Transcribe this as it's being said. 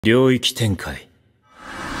領域展開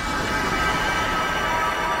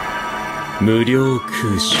無料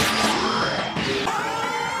空襲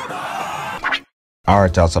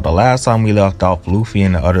Alright y'all, so the last time we left off, Luffy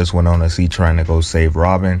and the others went on a sea train to go save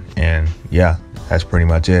Robin, and yeah, that's pretty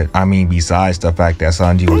much it. I mean, besides the fact that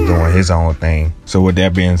Sanji was doing his own thing. So with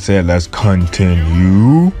that being said, let's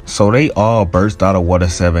continue. So they all burst out of Water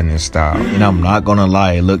 7 in style, and I'm not gonna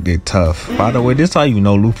lie, it looked tough. By the way, this is how you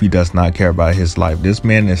know Luffy does not care about his life. This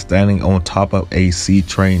man is standing on top of a sea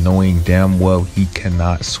train knowing damn well he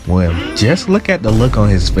cannot swim. Just look at the look on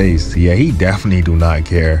his face. Yeah, he definitely do not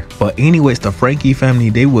care. But anyways, the Frankie family,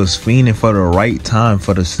 they was fiending for the right time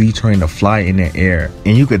for the sea train to fly in the air,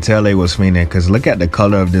 and you could tell they was fiending because look at the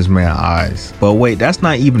color of this man's eyes. But wait, that's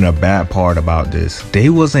not even the bad part about this. They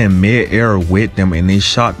was in mid-air with them and they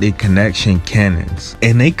shot their connection cannons,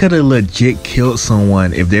 and they could have legit killed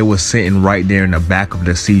someone if they was sitting right there in the back of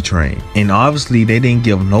the sea train. And obviously they didn't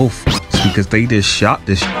give no fucks because they just shot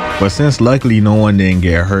this shit. But since luckily no one didn't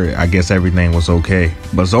get hurt, I guess everything was okay.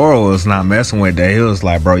 But Zoro was not messing with that. He was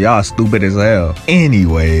like, bro, y'all stupid as hell.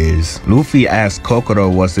 Anyways, Luffy asked Kokoro,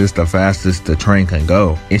 was this the fastest the train can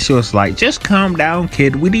go? And she was like, just calm down,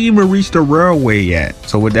 kid. We didn't even reach the railway yet.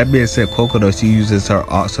 So with that being said, Kokoro, she uses her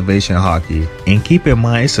observation hockey. And keep in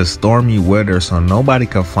mind, it's a stormy weather, so nobody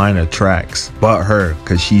can find the tracks but her,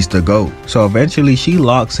 because she's the GOAT. So eventually she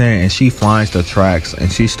locks in and she finds the tracks,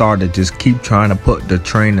 and she started just keep trying to put the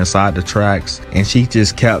train inside the tracks, and she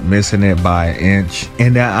just kept missing it by an inch.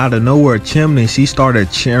 And then out of nowhere, Chimney, she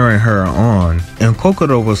started cheering her on, and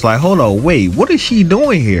Kokoro was like, hold on, wait, what is she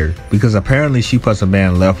doing here? Because apparently she put a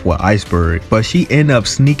man left with Iceberg, but she ended up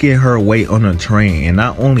sneaking her way on the train. And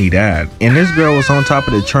not only that, and this girl was on top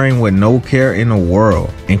of the train with no care in the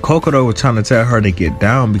world, and Kokoro was trying to tell her to get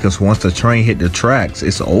down because once the train hit the tracks,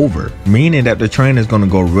 it's over, meaning that the train is going to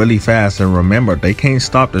go really fast. And remember, they can't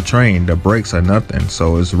stop the train, the brakes are nothing,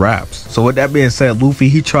 so it's wraps. So with that being said, Luffy,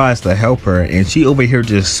 he tries to help her, and she over here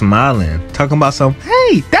just smiling, talking about some,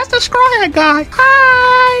 hey, that's the straw hat guy,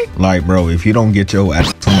 hi. Like, bro, if you don't get your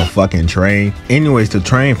ass on the fucking train. Anyways, the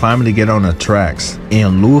train finally get on the tracks,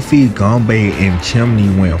 and Luffy, Ganbei, and Chimney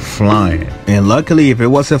went flying. And luckily, if it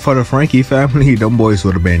wasn't for the Frankie family, them boys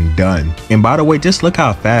would have been done. And by the way, just look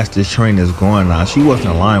how fast this train is going now. She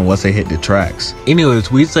wasn't lying once they hit the tracks.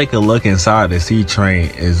 Anyways, we take a look inside the sea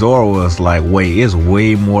train, and Zoro was like, wait, it's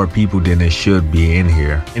way more people than it should be in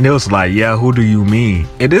here. And it was like, yeah, who do you mean?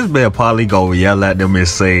 And this man probably go yell at them and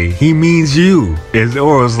say, he means you. And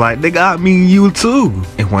Zoro was like, nigga, I mean you too.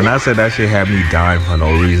 And when I said that shit had me dying for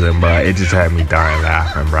no reason, but it just had me dying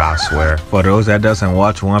laughing, bro, I swear. For those that doesn't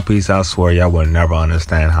watch One Piece, I swear y'all will never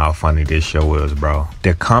understand how funny this show is, bro.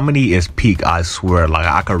 The comedy is peak, I swear. Like,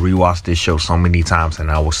 I could rewatch this show so many times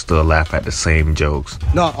and I will still laugh at the same jokes.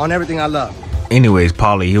 No, on everything I love. Anyways,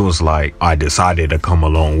 Polly, he was like, I decided to come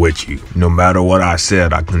along with you. No matter what I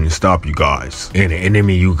said, I couldn't stop you guys. And the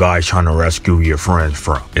enemy you guys trying to rescue your friends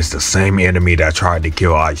from, it's the same enemy that tried to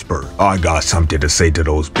kill Iceberg. I got something to say to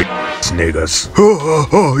those bitch niggas.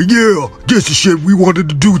 Yeah, this is shit we wanted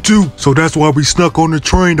to do too. So that's why we snuck on the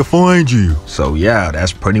train to find you. So yeah,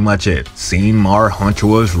 that's pretty much it. Seemed our hunch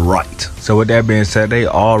was right. So with that being said, they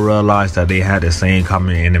all realized that they had the same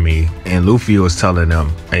common enemy, and Luffy was telling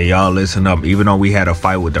them, hey, y'all listen up, even though we had a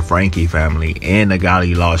fight with the Frankie family and the guy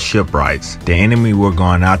lost shipwrights, the enemy we're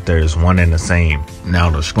going after is one and the same.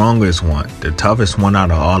 Now the strongest one, the toughest one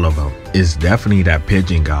out of all of them, is definitely that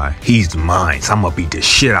pigeon guy. He's mine, so I'm gonna beat the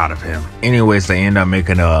shit out of him. Anyways, they end up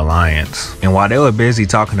making an alliance, and while they were busy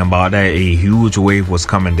talking about that, a huge wave was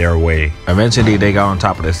coming their way. Eventually they got on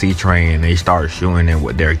top of the sea train and they started shooting it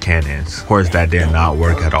with their cannons. Of course, that did not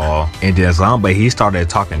work at all. And then Zombie, he started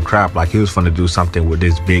talking crap like he was gonna do something with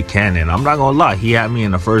this big cannon. I'm not gonna lie, he had me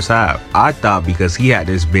in the first half. I thought because he had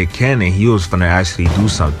this big cannon, he was gonna actually do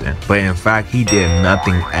something, but in fact he did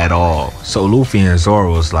nothing at all. So Luffy and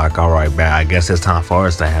Zoro was like, alright, bad, I guess it's time for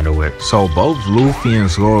us to handle it. So both Luffy and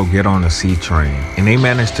Zoro get on the sea train, and they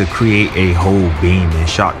managed to create a whole beam and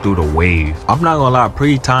shot through the wave. I'm not gonna lie,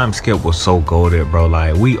 pre-time skip was so goated, bro.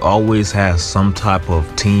 Like, we always had some type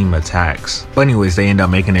of team attacks. But anyways, they end up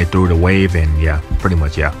making it through the wave, and yeah, pretty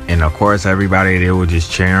much, yeah. And of course, everybody, they were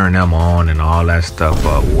just cheering them on and all that stuff,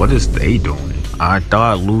 but what is they doing? I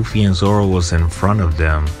thought Luffy and Zoro was in front of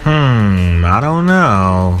them. I don't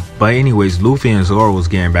know. But anyways, Luffy and Zoro was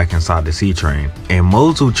getting back inside the sea train, and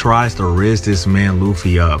Mozu tries to raise this man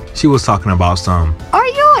Luffy up. She was talking about some, are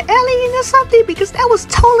you an alien or something? Because that was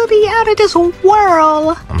totally out of this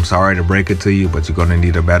world. I'm sorry to break it to you, but you're gonna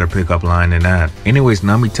need a better pickup line than that. Anyways,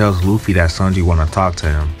 Nami tells Luffy that Sanji wanna talk to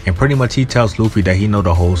him. And pretty much he tells Luffy that he know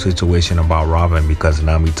the whole situation about Robin because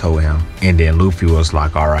Nami told him. And then Luffy was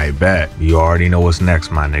like, alright, bet. You already know what's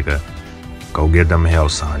next, my nigga. Go get them help,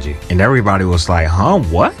 Sanji. And everybody was like, huh,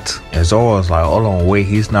 what? And Zoro was like, hold on, wait,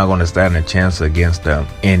 he's not gonna stand a chance against them.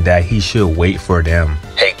 And that he should wait for them.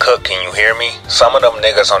 Hey, Cook, can you hear me? Some of them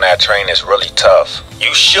niggas on that train is really tough.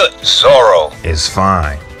 You should, Zoro. It's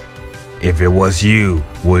fine. If it was you,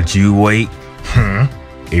 would you wait?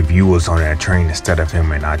 If you was on that train instead of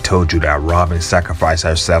him and I told you that Robin sacrificed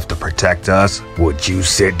herself to protect us, would you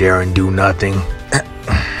sit there and do nothing?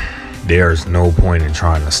 There's no point in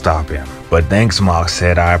trying to stop him. But thanks, Mark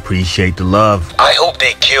said, I appreciate the love. I hope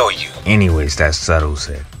they kill you. Anyways, that settles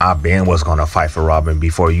it. I been was gonna fight for Robin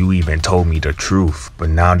before you even told me the truth. But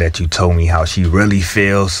now that you told me how she really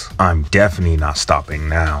feels, I'm definitely not stopping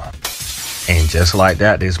now. And just like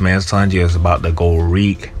that, this man Sanji is about to go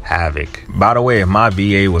wreak havoc. By the way, if my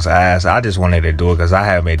VA was ass, I just wanted to do it because I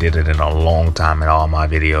haven't did it in a long time in all my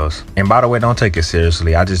videos. And by the way, don't take it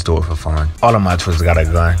seriously. I just do it for fun. All of my twins got a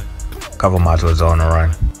gun. Couple of my twins on the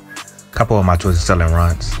run. Couple of my twins selling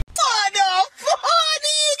runs.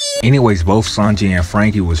 Anyways, both Sanji and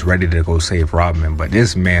Frankie was ready to go save Robin, but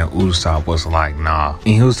this man Usopp was like, nah. And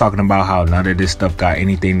he was talking about how none of this stuff got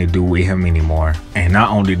anything to do with him anymore. And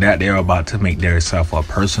not only that, they're about to make themselves a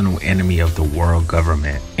personal enemy of the world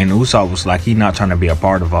government. And Usopp was like, he not trying to be a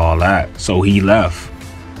part of all that. So he left.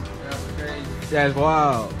 That's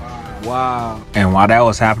wild. Wow. And while that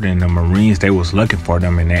was happening, the Marines, they was looking for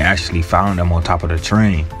them and they actually found them on top of the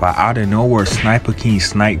train. But out of nowhere, Sniper King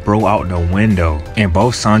Snipe broke out the window. And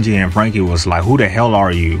both Sanji and Frankie was like, who the hell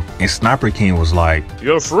are you? And Sniper King was like,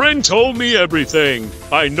 your friend told me everything.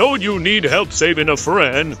 I know you need help saving a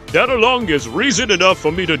friend. That alone is reason enough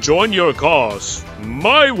for me to join your cause.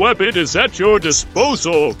 My weapon is at your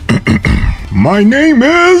disposal. my name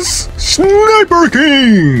is Sniper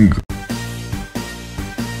King.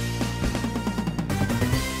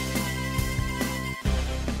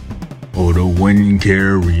 Oh, the wind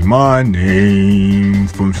carry my name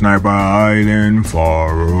from Sniper Island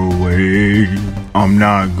far away. I'm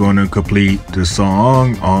not gonna complete the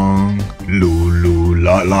song on Lulu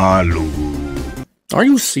la la loo. Are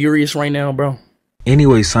you serious right now, bro?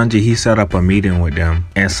 Anyway, Sanji, he set up a meeting with them,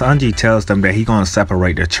 and Sanji tells them that he gonna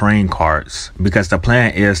separate the train carts because the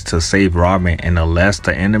plan is to save Robin, and the less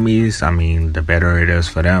the enemies, I mean, the better it is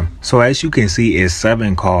for them. So as you can see, it's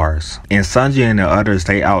 7 cars, and Sanji and the others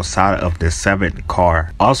stay outside of the 7th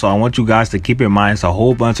car. Also, I want you guys to keep in mind it's a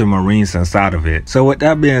whole bunch of Marines inside of it. So with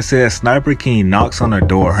that being said, Sniper King knocks on the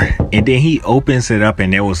door, and then he opens it up,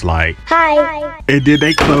 and it was like, hi. And then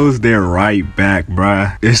they closed their right back,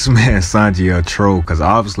 bruh. This man Sanji a troll, because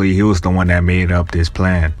obviously he was the one that made up this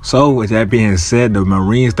plan. So with that being said, the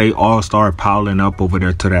Marines, they all started piling up over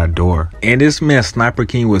there to that door. And this man Sniper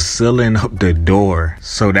King was sealing up the door,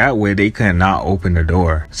 so that way they could not open the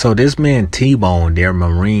door. So this man T-Bone, their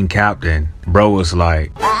Marine captain, bro was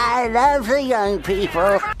like, I love the young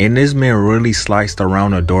people. And this man really sliced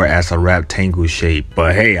around the door as a rectangle shape.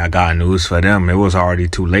 But hey, I got news for them. It was already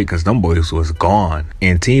too late because them boys was gone.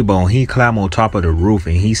 And T-Bone, he climbed on top of the roof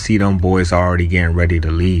and he see them boys already getting ready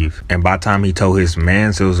to leave. And by the time he told his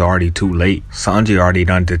mans, it was already too late. Sanji already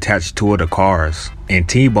done detached 2 of the cars. And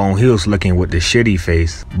T-Bone, he was looking with the shitty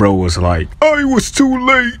face. Bro was like, I was too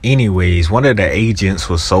late. Anyways, one of the agents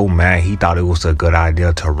was so mad, he thought it was a good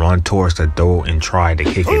idea to run towards the door and try to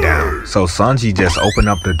kick it down. So Sanji just opened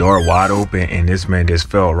up the door wide open and this man just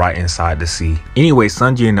fell right inside the sea. Anyway,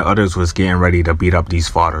 Sanji and the others was getting ready to beat up these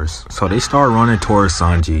fathers. So they start running towards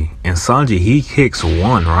Sanji. And Sanji, he kicks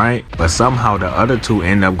one, right? But somehow the other 2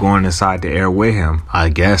 end up going inside the air with him. I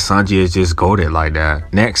guess Sanji is just goated like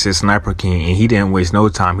that. Next is Sniper King, and he didn't waste no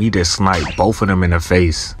time. He just sniped both of them in the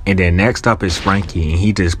face. And then next up is Frankie, and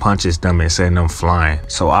he just punches them and sends them flying.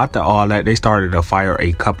 So after all that, they started to fire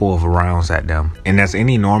a couple of rounds at them. And as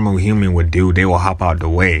any normal human would do, they will hop out the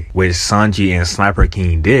way, which Sanji and Sniper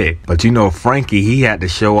King did. But you know, Frankie, he had to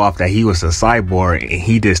show off that he was a cyborg and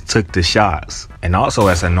he just took the shots. And also,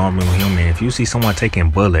 as a normal human, if you see someone taking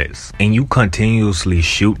bullets and you continuously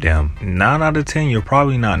shoot them, 9 out of 10, you're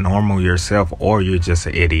probably not normal yourself, or you're just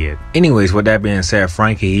an idiot. Anyways, with that being said,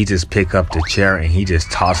 Frankie, he just pick up the chair and he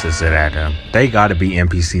just tosses it at them. They gotta be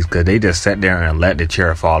NPCs because they just sat there and let the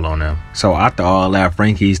chair fall on them. So after all that,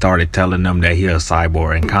 Frankie started telling them that he a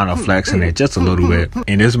cyborg and kind of flexing it just a little bit.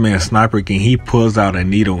 And this man Sniper King, he pulls out a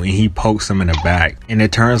needle and he pokes him in the back. And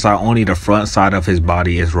it turns out only the front side of his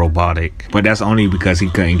body is robotic. But that's only because he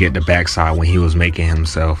couldn't get the backside when he was making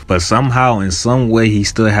himself. But somehow, in some way, he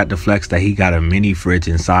still had to flex that he got a mini fridge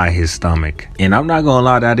inside his stomach. And I'm not gonna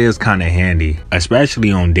lie, that is kind of handy,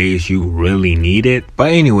 especially on days you really need it.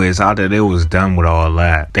 But anyways, after they was done with all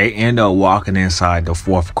that, they end up walking inside the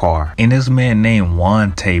fourth car. And this man named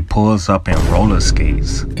Wante pulls up in roller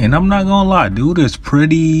skates. And I'm not gonna lie, dude is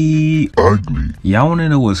pretty ugly. Y'all wanna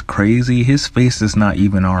know what's crazy? His face is not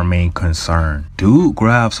even our main concern. Dude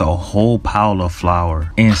grabs a whole pile of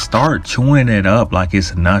flour and start chewing it up like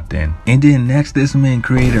it's nothing. And then next, this man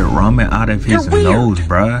created ramen out of his nose,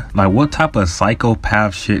 bruh. Like, what type of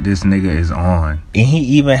psychopath shit this nigga is on? And he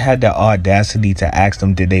even had the audacity to ask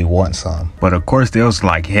them did they want some. But of course they was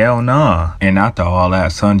like, hell nah. And after all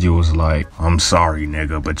that, Sanji was like, I'm sorry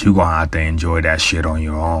nigga, but you gonna have to enjoy that shit on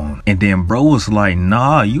your own. And then bro was like,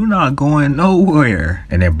 nah, you not going nowhere.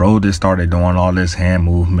 And then bro just started doing all this hand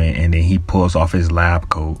movement, and then he pulls off his lab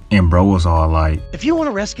coat. And bro was all like, if you want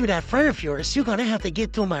to rescue that friend of yours, you're gonna have to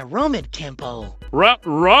get through my ramen Kempo.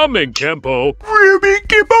 Ramen Kempo? Ramen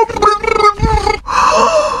Kempo?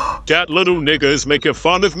 That little nigga is making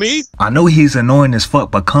fun of me? I know he's annoying as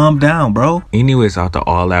fuck, but calm down, bro. Anyways, after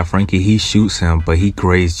all that, Frankie, he shoots him, but he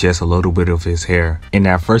grazed just a little bit of his hair. And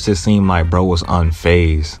at first it seemed like bro was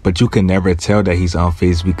unfazed, but you can never tell that he's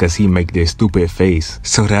unfazed because he make this stupid face.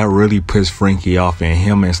 So that really pissed Frankie off, and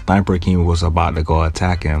him and Sniper King was about to go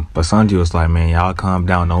attack him. But Sanji was like, man, y'all calm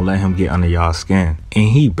down, don't let him get under y'all skin. And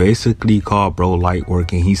he basically called bro light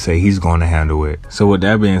work, and he said he's gonna handle it. So with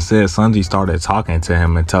that being said, Sanji started talking to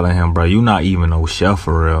him and telling him, bro, you not even no chef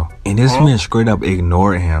for real. And this man straight up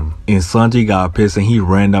ignored him. And Sanji got pissed and he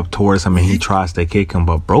ran up towards him and he tries to kick him,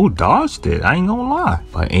 but bro dodged it. I ain't gonna lie.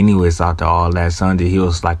 But anyways, after all that, Sanji, he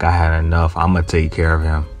was like, I had enough. I'ma take care of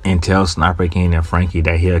him. And tell Sniper King and Frankie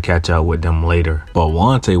that he'll catch up with them later. But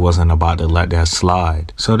Wante wasn't about to let that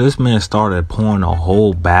slide. So this man started pouring a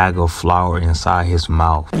whole bag of flour inside his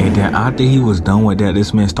mouth. And then after he was done with that,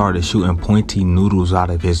 this man started shooting pointy noodles out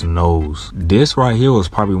of his nose. This right here was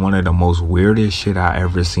probably one of the most weirdest shit I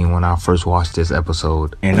ever seen when I first watched this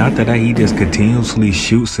episode. And after that, he just continuously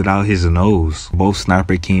shoots it out his nose. Both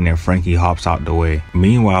Sniper King and Frankie hops out the way.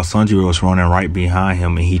 Meanwhile, Sanji was running right behind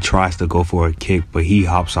him and he tries to go for a kick, but he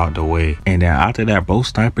hops out the way. And then after that, both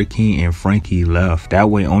Sniper King and Frankie left. That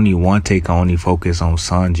way only Wante can only focus on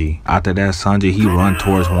Sanji. After that, Sanji, he run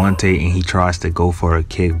towards Wante and he tries to go for a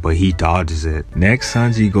kick, but he dodges it. Next,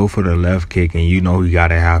 Sanji go for the left kick, and you know he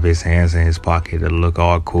gotta have his hands in his pocket to look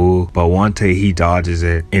all cool. But Wante, he dodges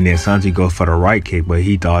it. And then Sanji goes for the right kick, but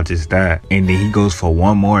he dodges that. And then he goes for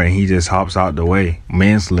one more and he just hops out the way.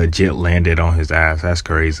 Man's legit landed on his ass. That's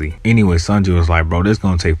crazy. Anyway, Sanji was like, bro, this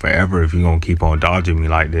gonna take forever if you gonna keep on dodging me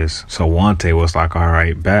like this. So Wante was like,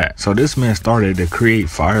 alright, bet. So this man started to create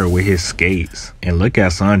fire with his skates. And look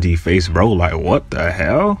at Sanji's face, bro, like what the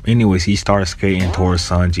hell? Anyways, he starts skating towards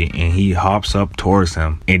Sanji and he hops up towards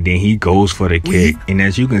him. And then he goes for the kick. And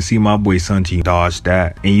as you can see, my boy Sanji dodged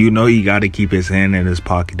that. And you know he gotta keep his hand in his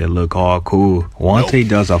pocket to look all cool. Wante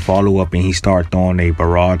does a follow-up and he starts throwing a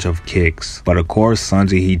barrage of kicks. But of course,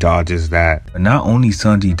 Sanji, he dodges that. But not only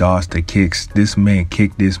Sanji dodged the kicks, this man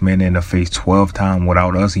kicked this man in the face 12 times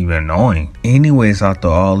without us even knowing. Anyways, after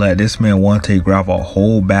all that, this man Wante grabbed a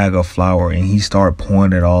whole bag of flour and he started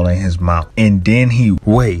pouring it all in his mouth. And then he,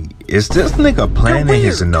 wait, is this nigga playing in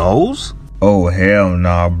his nose? Oh hell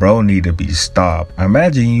nah, bro need to be stopped.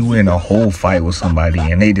 Imagine you in a whole fight with somebody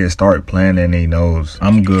and they just start playing in their nose.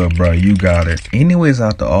 I'm good, bro, you got it. Anyways,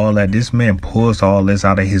 after all that, this man pulls all this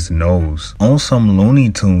out of his nose on some Looney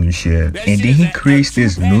Tunes shit. And then he creates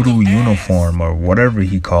this noodle uniform or whatever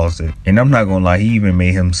he calls it. And I'm not gonna lie, he even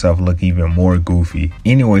made himself look even more goofy.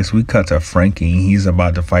 Anyways, we cut to Frankie and he's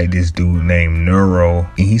about to fight this dude named Zoro.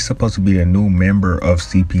 And he's supposed to be a new member of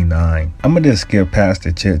CP9. I'm gonna just skip past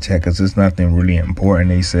the chit chat because it's not really important,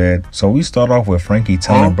 they said. So we start off with Frankie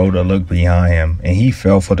telling bro to look behind him, and he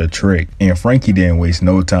fell for the trick. And Frankie didn't waste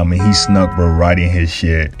no time and he snuck bro right in his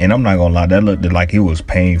shit. And I'm not gonna lie, that looked like it was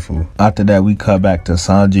painful. After that, we cut back to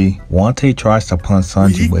Sanji. Wante tries to punch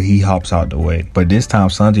Sanji, but he hops out the way. But this time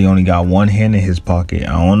Sanji only got one hand in his pocket.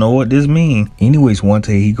 I don't know what this means. Anyways,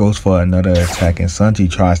 Wante, he goes for another attack and Sanji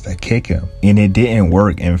tries to kick him. And it didn't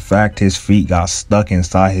work. In fact, his feet got stuck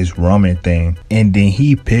inside his ramen thing. And then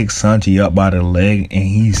he picked Sanji up by the leg and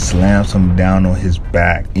he slams him down on his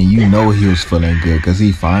back. And you know he was feeling good because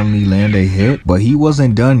he finally landed a hit. But he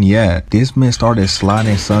wasn't done yet. This man started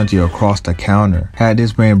sliding Sanji across the counter. Had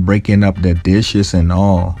this man breaking up the dishes and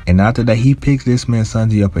all. And after that, he picked this man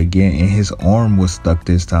Sanji up again and his arm was stuck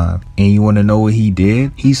this time. And you want to know what he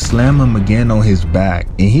did? He slammed him again on his back.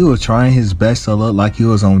 And he was trying his best to look like he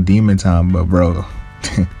was on demon time, but bro...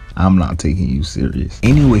 I'm not taking you serious.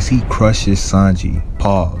 Anyways, he crushes Sanji.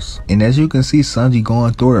 Pause. And as you can see, Sanji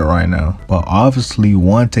going through it right now. But obviously,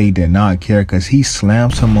 Wante did not care because he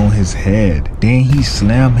slams him on his head. Then he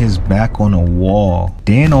slammed his back on a wall.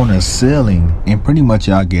 Then on a ceiling. And pretty much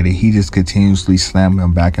y'all get it. He just continuously slammed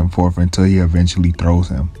him back and forth until he eventually throws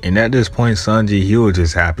him. And at this point, Sanji, he was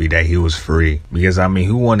just happy that he was free. Because I mean,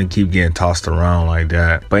 who wanted to keep getting tossed around like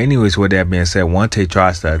that? But anyways, with that being said, Wante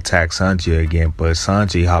tries to attack Sanji again, but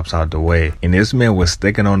Sanji hops out the way. And this man was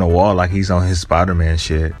sticking on the wall like he's on his Spider-Man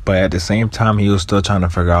shit. But at the same time, he was still trying to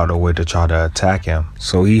figure out a way to try to attack him.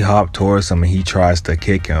 So he hopped towards him and he tries to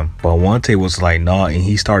kick him. But Wante was like, nah, and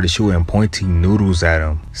he started shooting pointing noodles at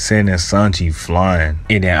him, sending Sanji flying.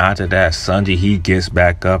 And then after that, Sanji, he gets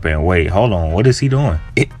back up and wait, hold on, what is he doing?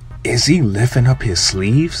 Is he lifting up his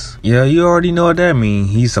sleeves? Yeah, you already know what that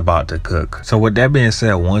means. He's about to cook. So with that being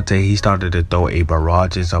said, one day he started to throw a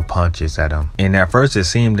barrage of punches at him. And at first it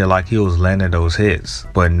seemed like he was landing those hits.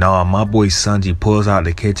 But nah, my boy Sanji pulls out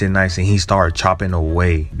the kitchen knife and he started chopping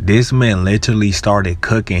away. This man literally started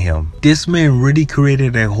cooking him. This man really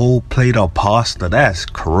created a whole plate of pasta. That's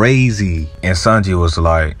crazy. And Sanji was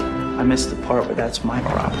like, I missed the part where that's my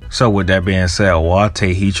problem. So with that being said, Wate,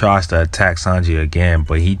 he tries to attack Sanji again,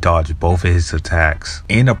 but he dodged both of his attacks.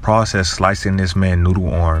 In the process, slicing this man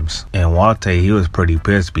noodle arms. And Wate, he was pretty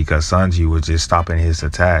pissed because Sanji was just stopping his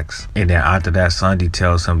attacks. And then after that, Sanji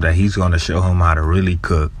tells him that he's going to show him how to really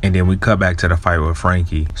cook. And then we cut back to the fight with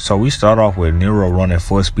Frankie. So we start off with Nero running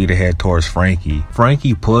full speed ahead towards Frankie.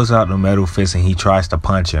 Frankie pulls out the metal fist and he tries to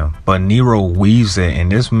punch him. But Nero weaves it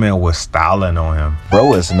and this man was styling on him.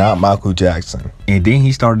 Bro, it's not Michael Jackson. And then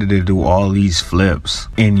he started to do all these flips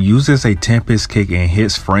and uses a Tempest kick and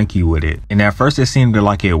hits Frankie with it. And at first it seemed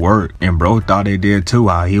like it worked and bro thought it did too,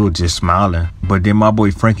 how he was just smiling. But then my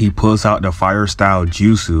boy Frankie pulls out the fire style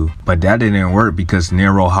jutsu, but that didn't work because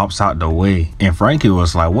Nero hops out the way. And Frankie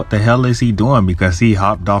was like, what the hell is he doing, because he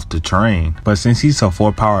hopped off the train. But since he's a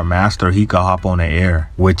 4-power master, he could hop on the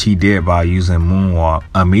air, which he did by using moonwalk.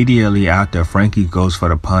 Immediately after, Frankie goes for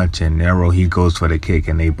the punch and Nero, he goes for the kick,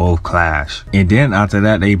 and they both clash. And then after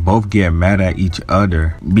that, they both get mad at each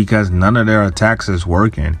other because none of their attacks is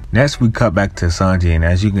working. Next we cut back to Sanji, and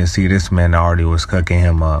as you can see, this man already was cooking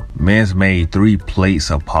him up. Man's made 3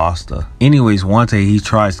 plates of pasta. Anyways, one day he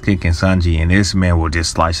tries kicking Sanji and this man was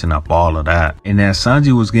just slicing up all of that. And as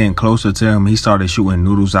Sanji was getting closer to him, he started shooting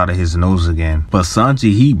noodles out of his nose again. But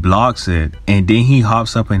Sanji, he blocks it, and then he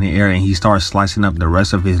hops up in the air and he starts slicing up the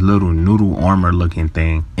rest of his little noodle armor looking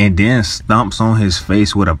thing, and then stomps on his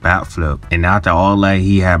face with a bat flip. And after all that,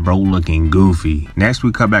 he had bro looking goofy. Next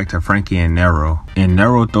we cut back to Frankie and Nero, and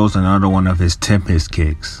Nero throws another one of his Tempest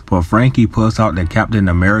kicks, but Frankie pulls out the Captain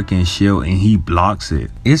American shield and he blocks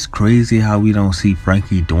it. It's crazy how we don't see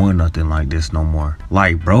Frankie doing nothing like this no more.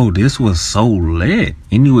 Like bro, this was so lit.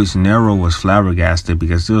 Anyways, Nero was flabbergasted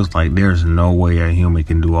because it was like there's no way a human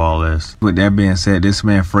can do all this. With that being said, this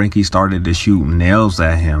man Frankie started to shoot nails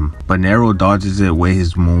at him, but Nero dodges it with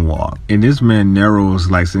his moonwalk. And this man Nero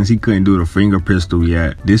was like, since he couldn't do the finger pistol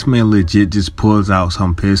yet, this man legit just pulls out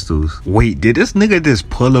some pistols. Wait, did this nigga just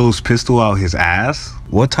pull those pistol out his ass?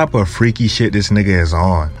 What type of freaky shit this nigga is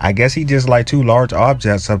on? I guess he just like 2 large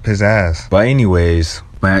objects up his ass. But anyways,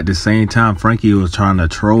 but at the same time, Frankie was trying to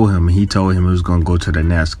troll him and he told him he was going to go to the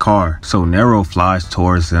next car. So Nero flies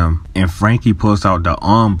towards him and Frankie pulls out the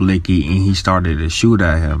arm blicky and he started to shoot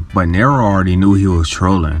at him. But Nero already knew he was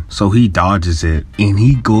trolling, so he dodges it and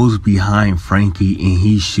he goes behind Frankie and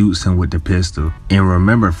he shoots him with the pistol. And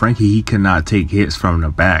remember, Frankie, he could not take hits from the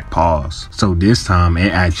back. Pause. So this time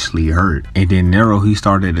it actually hurt. And then Nero, he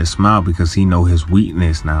started to smile because he know his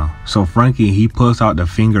weakness now. So Frankie, he pulls out the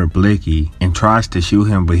finger blicky and tries to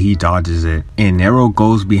shoot him, but he dodges it. And Nero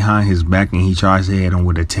goes behind his back and he tries to hit him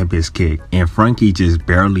with a Tempest kick, and Frankie just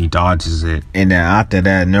barely dodges it. And then after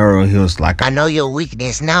that, Nero, he was like, I know your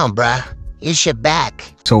weakness now, bruh. It's your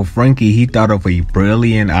back. So Frankie, he thought of a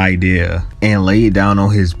brilliant idea and laid down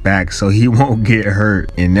on his back so he won't get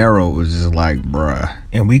hurt. And Nero was just like, bruh.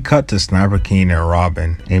 And we cut to Sniper King and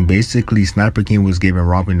Robin. And basically Sniper King was giving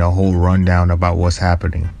Robin the whole rundown about what's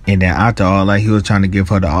happening. And then after all that, he was trying to give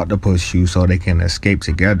her the octopus shoe so they can escape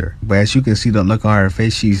together. But as you can see the look on her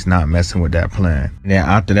face, she's not messing with that plan. And then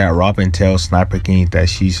after that, Robin tells Sniper King that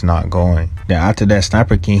she's not going. Then after that,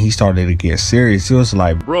 Sniper King, he started to get serious. He was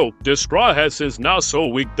like, bro, this straw hat is not so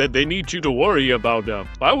weak that they need you to worry about them.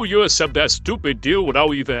 Why would you accept that stupid deal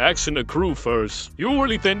without even asking the crew first? You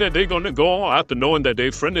really think that they're gonna go on after knowing that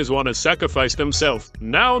their friend is gonna sacrifice themselves?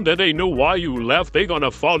 Now that they know why you left, they're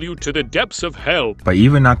gonna follow you to the depths of hell. But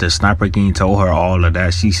even after Sniper King told her all of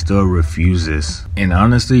that, she still refuses. And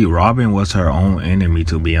honestly, Robin was her own enemy,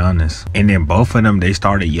 to be honest. And then both of them, they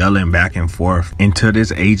started yelling back and forth until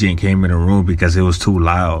this agent came in the room because it was too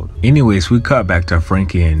loud. Anyways, we cut back to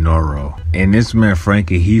Frankie and Zoro. And this man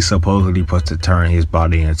Frankie, he's supposedly supposed to turn his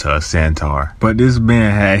body into a centaur. But this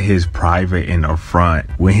man had his private in the front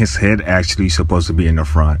when his head actually supposed to be in the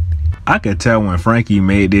front. I could tell when Frankie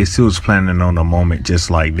made this, he was planning on a moment just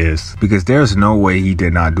like this, because there's no way he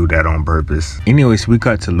did not do that on purpose. Anyways, we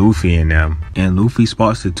cut to Luffy and them, and Luffy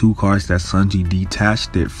spots the two cars that Sanji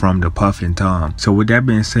detached it from the Puff and Tom. So with that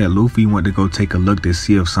being said, Luffy went to go take a look to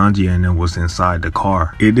see if Sanji and them was inside the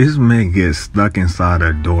car. And this man gets stuck inside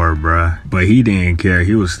a door, bruh. But he didn't care,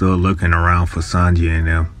 he was still looking around for Sanji and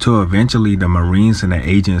them. So eventually the Marines and the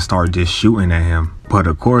agents start just shooting at him. But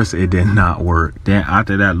of course it did not work. Then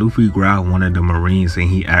after that, Luffy grabbed one of the Marines and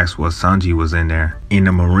he asked what Sanji was in there. And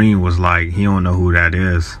the Marine was like, he don't know who that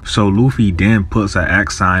is. So Luffy then puts an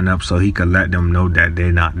X sign up so he could let them know that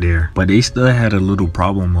they're not there. But they still had a little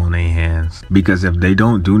problem on their hands, because if they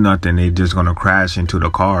don't do nothing, they just gonna crash into the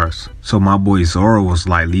cars. So my boy Zoro was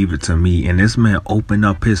like, leave it to me. And this man opened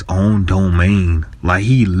up his own domain. Like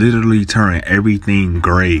he literally turned everything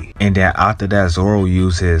gray. And then after that, Zoro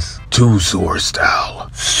used his two sword style,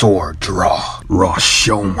 sword draw,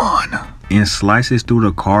 Rashomon, and slices through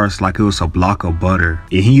the cars like it was a block of butter.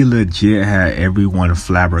 And he legit had everyone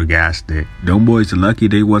flabbergasted. Them boys lucky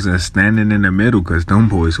they wasn't standing in the middle, cause them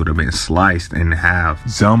boys would have been sliced in half.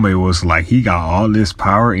 Zombie was like, he got all this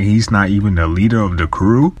power and he's not even the leader of the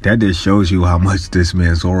crew? That just shows you how much this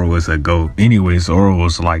man Zoro is a goat. Anyway, Zoro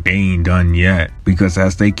was like, they ain't done yet, because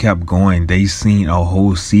as they kept going, they seen a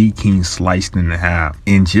whole Sea King sliced in half.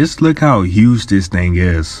 And just look how huge this thing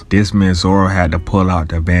is. This man Zoro had to pull out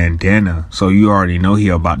the bandana, so you already know he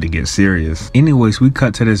about to get serious. Anyways, we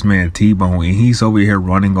cut to this man T-Bone and he's over here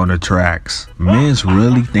running on the tracks. Mans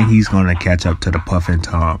really think he's gonna catch up to the Puff and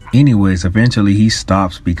Tom. Anyways, eventually he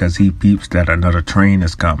stops because he peeps that another train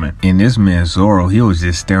is coming. And this man Zoro, he was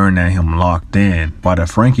just staring at him locked in. While the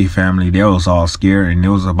Frankie family, they was all scared and they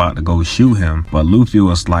was about to go shoot him. But Luffy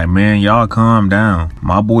was like, man, y'all calm down.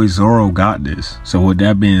 My boy Zoro got this. So with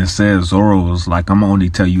that being said, Zoro was like, I'm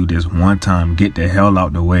only tell you this one time, get the hell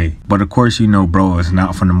out the way. But of course, you know bro is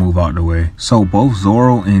not finna move out the way. So both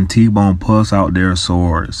Zoro and T-Bone pulls out their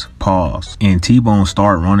swords. Pause. And T-Bone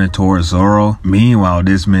start running towards Zoro. Meanwhile,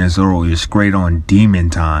 this man Zoro is straight on demon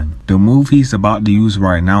time. The move he's about to use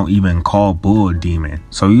right now even called Bull Demon.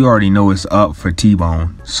 So you already know it's up for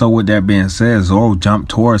T-Bone. So with that being said, Zoro jumped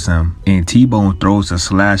towards him and T-Bone throws a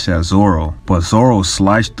slash at Zoro. But Zoro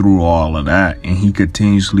sliced through all of that and he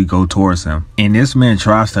continuously go towards him. And this man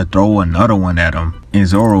tries to throw another one at him. And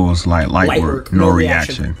Zoro was like, light work, no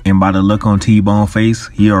reaction. And by the look on T-Bone's face,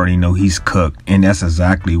 he already know he's cooked. And that's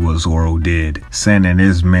exactly what Zoro did, sending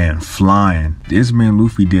this man flying. This man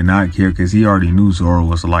Luffy did not care because he already knew Zoro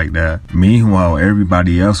was like that. Meanwhile,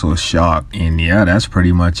 everybody else was shocked. And yeah, that's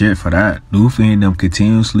pretty much it for that. Luffy and them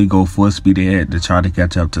continuously go full speed ahead to try to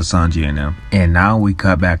catch up to Sanji and them. And now we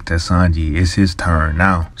cut back to Sanji. It's his turn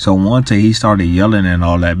now. So one day he started yelling and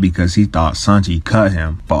all that because he thought Sanji cut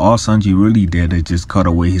him. But all Sanji really did is just cut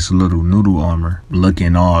away his little noodle armor,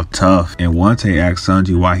 looking all tough. And Wante asked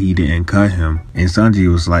Sanji why he didn't cut him, and Sanji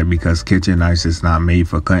was like, because kitchen knives is not made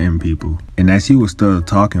for cutting people. And as he was still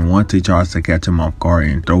talking, Wante tries to catch him off guard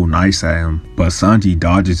and throw knives at him, but Sanji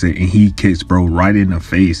dodges it and he kicks bro right in the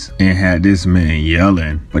face and had this man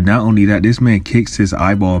yelling. But not only that, this man kicks his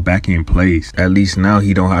eyeball back in place. At least now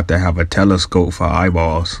he don't have to have a telescope for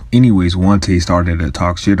eyeballs. Anyways, Wante started to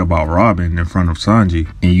talk shit about Robin in front of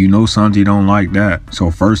Sanji, and you know Sanji don't like that.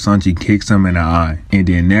 So first Sanji kicks him in the eye, and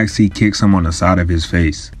then next he kicks him on the side of his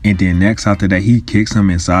face, and then next after that he kicks him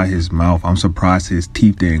inside his mouth. I'm surprised his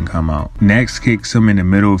teeth didn't come out. Next kicks him in the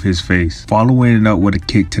middle of his face, following it up with a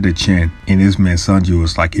kick to the chin. And this man Sanji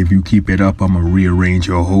was like, if you keep it up, I'ma rearrange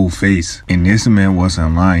your whole face. And this man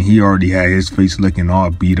wasn't lying, he already had his face looking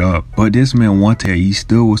all beat up. But this man Wante, he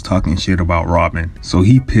still was talking shit about Robin, so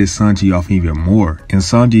he pissed Sanji off even more. And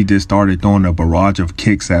Sanji just started throwing a barrage of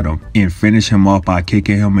kicks at him and finished him off off by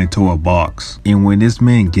kicking him into a box. And when this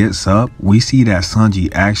man gets up, we see that Sanji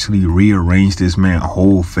actually rearranged this man's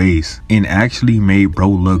whole face and actually made bro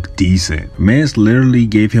look decent. Mans literally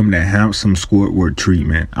gave him the handsome Squidward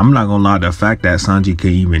treatment. I'm not gonna lie, the fact that Sanji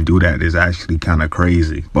can even do that is actually kind of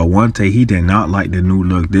crazy. But one day he did not like the new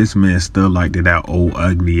look. This man still liked that old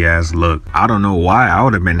ugly ass look. I don't know why. I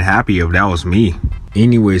would have been happy if that was me.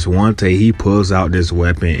 Anyways, one day he pulls out this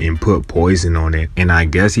weapon and put poison on it, and I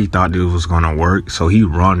guess he thought this was gonna work, so he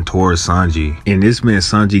run towards Sanji, and this man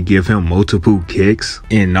Sanji give him multiple kicks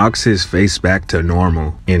and knocks his face back to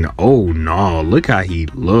normal. And oh no, look how he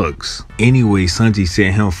looks. Anyway, Sanji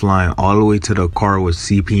sent him flying all the way to the car where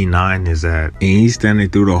CP9 is at, and he's standing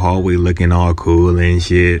through the hallway looking all cool and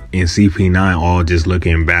shit, and CP9 all just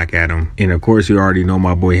looking back at him. And of course you already know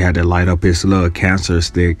my boy had to light up his little cancer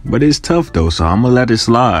stick, but it's tough though, so I'ma let it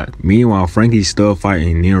slide. Meanwhile, Frankie's still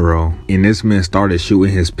fighting Nero, and this man started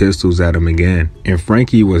shooting his pistols at him again, and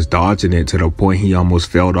Frankie was dodging it to the point he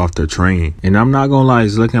almost fell off the train. And I'm not gonna lie,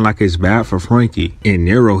 it's looking like it's bad for Frankie. And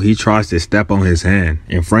Nero, he tries to step on his hand,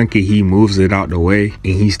 and Frankie, he moves it out the way,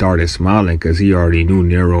 and he started smiling because he already knew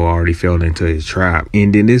Nero already fell into his trap.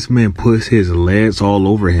 And then this man puts his legs all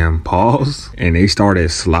over him, pause, and they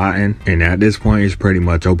started sliding, and at this point it's pretty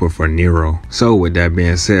much over for Nero. So with that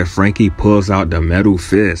being said, Frankie pulls out the metal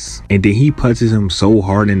fist, and then he punches him so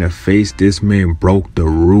hard in the face this man broke the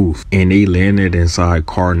roof, and they landed inside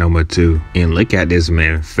car number 2. And look at this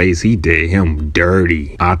man's face, he did him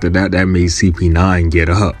dirty. After that, that made CP9 get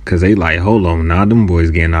up, cause they like, hold on, now them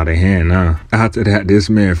boys getting out of hand now. After that, this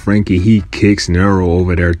man Frankie, he kicks Nero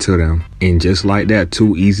over there to them, and just like that,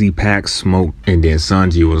 2 easy packs smoked. And then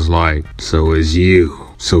Sanji was like, so it's you.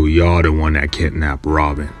 So y'all the one that kidnapped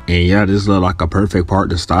Robin. And yeah, this looked like a perfect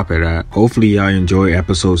part to stop it at. Hopefully y'all enjoy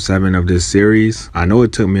episode 7 of this series. I know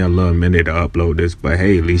it took me a little minute to upload this, but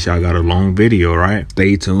hey, at least y'all got a long video, right?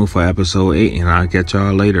 Stay tuned for episode 8, and I'll catch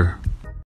y'all later.